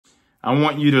I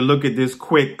want you to look at this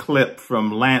quick clip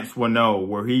from Lance Wallnau,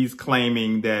 where he's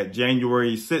claiming that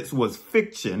January 6th was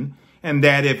fiction and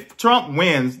that if Trump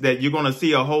wins, that you're going to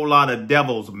see a whole lot of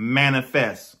devils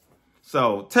manifest.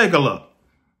 So take a look.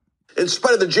 In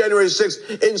spite of the January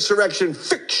 6th insurrection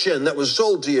fiction that was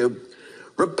sold to you,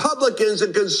 Republicans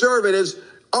and conservatives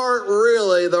aren't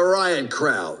really the riot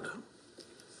crowd.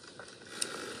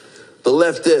 The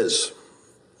left is.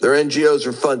 Their NGOs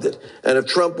are funded. And if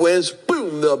Trump wins,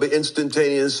 boom, there'll be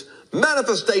instantaneous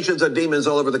manifestations of demons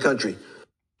all over the country.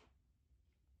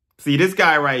 See, this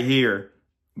guy right here,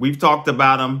 we've talked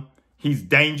about him. He's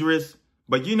dangerous.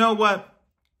 But you know what?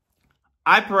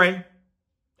 I pray,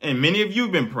 and many of you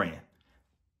have been praying.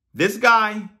 This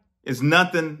guy is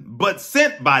nothing but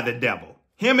sent by the devil,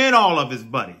 him and all of his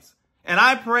buddies. And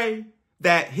I pray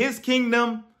that his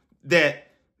kingdom,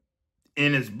 that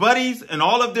and his buddies and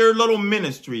all of their little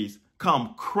ministries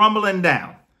come crumbling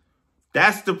down.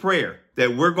 That's the prayer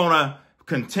that we're going to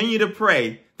continue to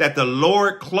pray, that the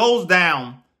Lord close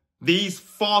down these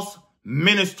false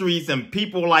ministries and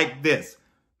people like this.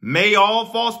 May all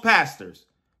false pastors,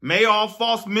 may all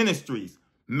false ministries,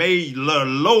 may the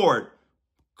Lord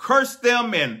curse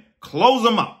them and close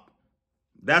them up.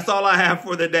 That's all I have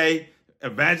for the day.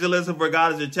 Evangelism for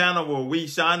God is a channel where we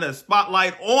shine a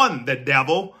spotlight on the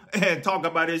devil and talk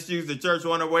about issues the church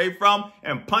went away from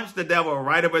and punch the devil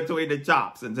right in between the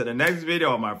chops. Until the next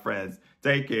video, my friends,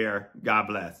 take care. God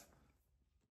bless.